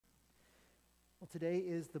Well, today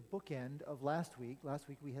is the bookend of last week. Last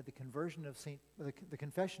week we had the confession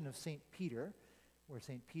of St. Peter, where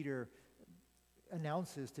St. Peter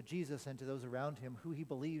announces to Jesus and to those around him who he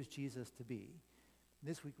believes Jesus to be.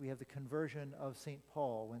 This week we have the conversion of St.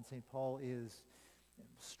 Paul, when St. Paul is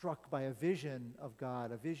struck by a vision of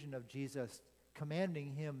God, a vision of Jesus,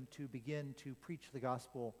 commanding him to begin to preach the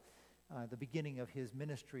gospel, the beginning of his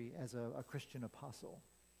ministry as a Christian apostle.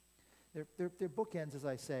 They're bookends, as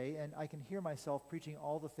I say, and I can hear myself preaching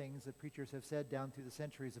all the things that preachers have said down through the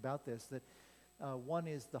centuries about this, that one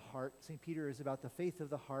is the heart. St. Peter is about the faith of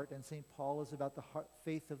the heart, and St. Paul is about the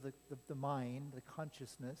faith of the mind, the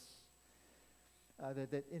consciousness.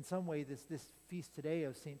 That in some way this feast today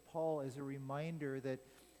of St. Paul is a reminder that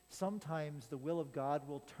sometimes the will of God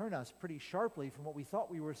will turn us pretty sharply from what we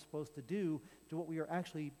thought we were supposed to do to what we are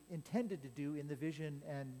actually intended to do in the vision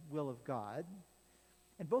and will of God.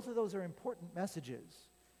 And both of those are important messages.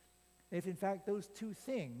 If in fact those two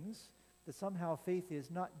things, that somehow faith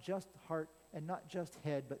is not just heart and not just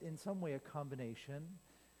head, but in some way a combination,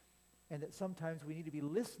 and that sometimes we need to be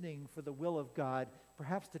listening for the will of God,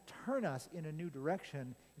 perhaps to turn us in a new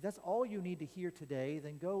direction. If that's all you need to hear today,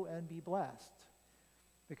 then go and be blessed.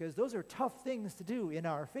 Because those are tough things to do in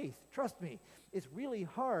our faith. Trust me, it's really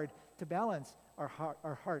hard to balance our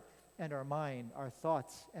heart and our mind, our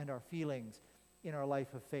thoughts and our feelings in our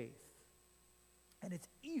life of faith. And it's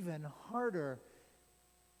even harder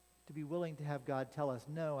to be willing to have God tell us,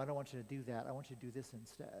 no, I don't want you to do that. I want you to do this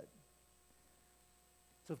instead.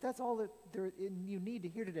 So if that's all that you need to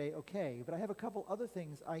hear today, okay. But I have a couple other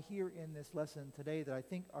things I hear in this lesson today that I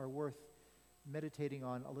think are worth meditating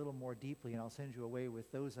on a little more deeply, and I'll send you away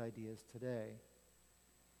with those ideas today.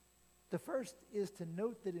 The first is to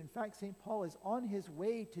note that in fact St. Paul is on his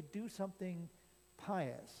way to do something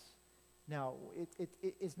pious. Now,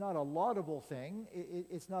 it's not a laudable thing.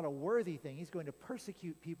 It's not a worthy thing. He's going to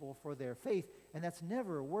persecute people for their faith, and that's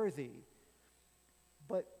never worthy.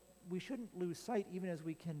 But we shouldn't lose sight, even as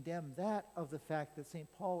we condemn that, of the fact that St.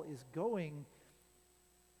 Paul is going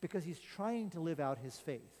because he's trying to live out his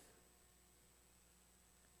faith.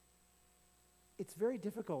 It's very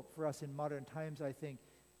difficult for us in modern times, I think,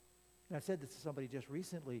 and I've said this to somebody just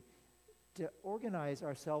recently, to organize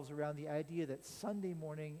ourselves around the idea that Sunday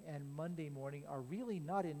morning and Monday morning are really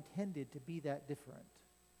not intended to be that different.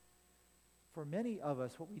 For many of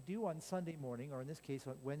us, what we do on Sunday morning, or in this case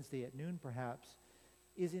on Wednesday at noon perhaps,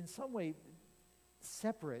 is in some way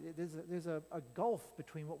separate. There's a gulf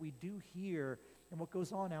between what we do here and what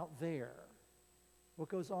goes on out there, what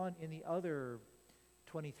goes on in the other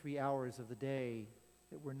 23 hours of the day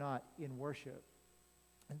that we're not in worship.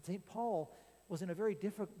 And St. Paul was in a very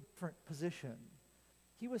different position.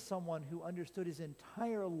 He was someone who understood his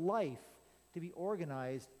entire life to be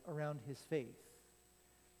organized around his faith.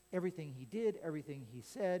 Everything he did, everything he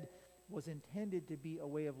said, was intended to be a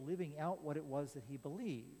way of living out what it was that he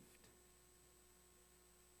believed.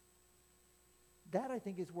 That, I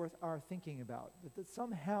think, is worth our thinking about, that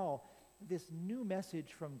somehow this new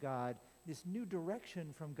message from God, this new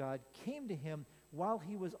direction from God came to him while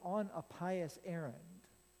he was on a pious errand.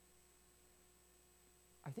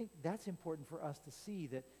 I think that's important for us to see,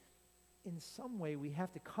 that in some way we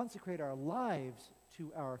have to consecrate our lives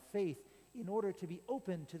to our faith in order to be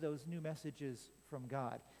open to those new messages from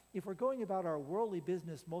God. If we're going about our worldly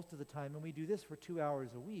business most of the time, and we do this for 2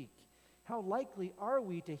 hours a week, how likely are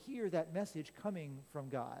we to hear that message coming from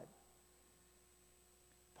God?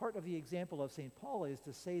 Part of the example of St. Paul is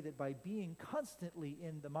to say that by being constantly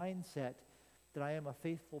in the mindset that I am a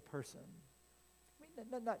faithful person,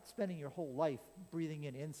 not spending your whole life breathing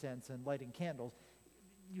in incense and lighting candles.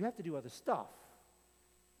 You have to do other stuff.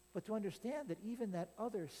 But to understand that even that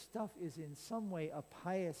other stuff is in some way a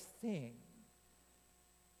pious thing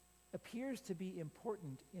appears to be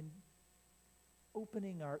important in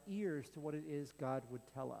opening our ears to what it is God would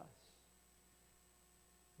tell us.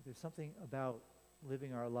 There's something about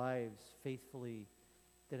living our lives faithfully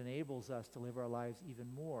that enables us to live our lives even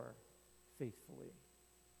more faithfully.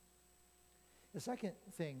 The second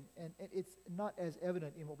thing, and it's not as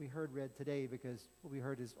evident in what we heard read today, because what we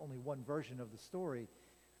heard is only one version of the story,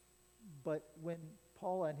 but when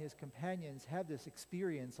Paul and his companions have this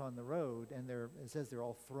experience on the road, and it says they're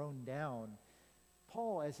all thrown down,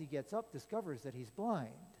 Paul, as he gets up, discovers that he's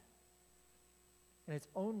blind. And it's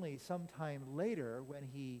only sometime later, when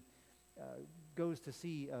he goes to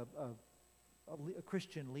see a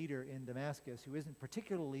Christian leader in Damascus who isn't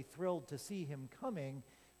particularly thrilled to see him coming,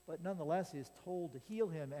 but nonetheless is told to heal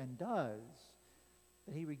him and does,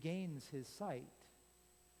 that he regains his sight.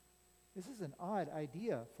 This is an odd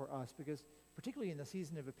idea for us, because particularly in the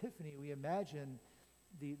season of Epiphany, we imagine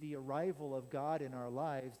the arrival of God in our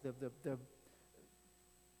lives, the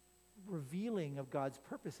revealing of God's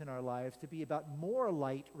purpose in our lives to be about more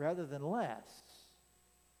light rather than less.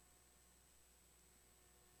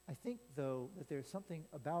 I think, though, that there's something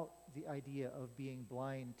about the idea of being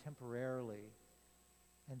blind temporarily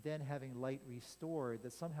and then having light restored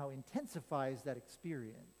that somehow intensifies that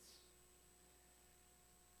experience.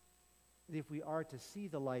 If we are to see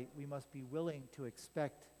the light, we must be willing to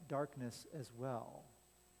expect darkness as well.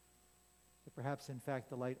 That perhaps, in fact,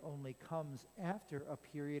 the light only comes after a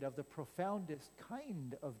period of the profoundest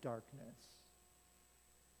kind of darkness.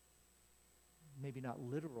 Maybe not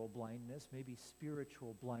literal blindness, maybe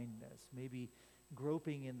spiritual blindness, maybe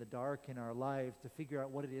groping in the dark in our lives to figure out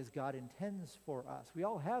what it is God intends for us. We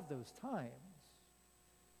all have those times.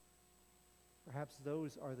 Perhaps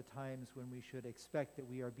those are the times when we should expect that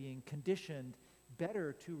we are being conditioned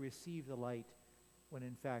better to receive the light when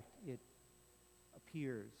in fact it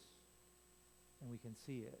appears and we can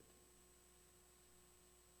see it.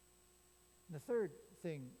 And the third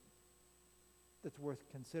thing that's worth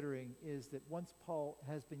considering is that once Paul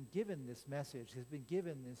has been given this message, has been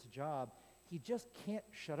given this job, he just can't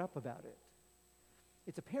shut up about it.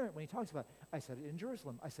 It's apparent when he talks about, I said it in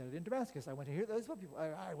Jerusalem, I said it in Damascus, I went to hear those people,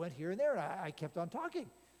 I went here and there, and I kept on talking.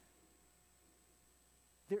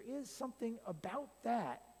 There is something about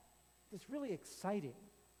that that's really exciting.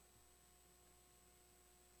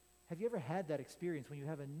 Have you ever had that experience when you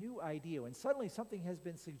have a new idea, when suddenly something has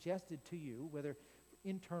been suggested to you, whether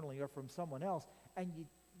internally or from someone else, and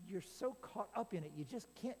you're so caught up in it, you just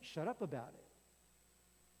can't shut up about it?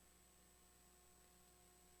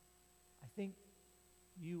 I think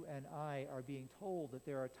you and I are being told that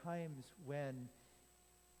there are times when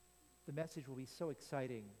the message will be so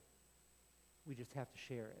exciting, we just have to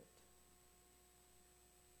share it.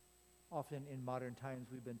 Often in modern times,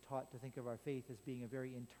 we've been taught to think of our faith as being a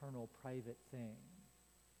very internal, private thing.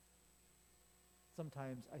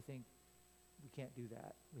 Sometimes I think we can't do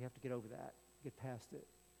that. We have to get over that, get past it.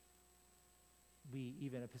 We,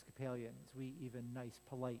 even Episcopalians, we, even nice,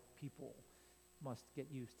 polite people, must get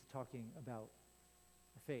used to talking about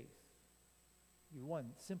our faith. One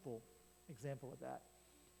simple example of that.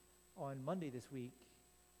 On Monday this week,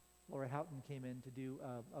 Laura Houghton came in to do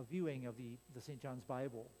a viewing of the St. John's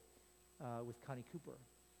Bible with Connie Cooper.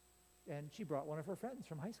 And she brought one of her friends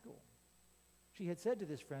from high school. She had said to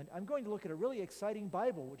this friend, I'm going to look at a really exciting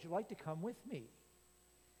Bible. Would you like to come with me?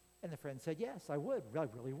 And the friend said, yes, I would. I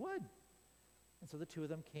really would. And so the two of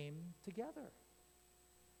them came together.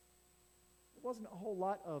 It wasn't a whole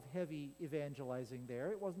lot of heavy evangelizing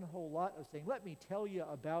there. It wasn't a whole lot of saying, let me tell you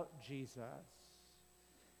about Jesus.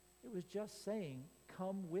 It was just saying,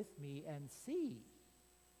 come with me and see.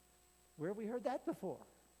 Where have we heard that before?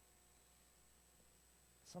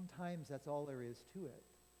 Sometimes that's all there is to it.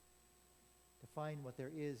 To find what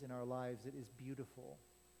there is in our lives that is beautiful,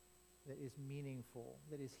 that is meaningful,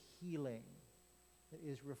 that is healing, that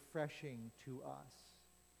is refreshing to us.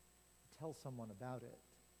 Tell someone about it.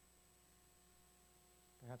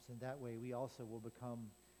 Perhaps in that way we also will become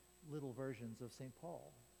little versions of St.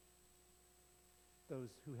 Paul.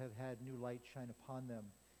 Those who have had new light shine upon them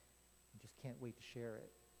and just can't wait to share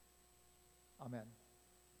it. Amen.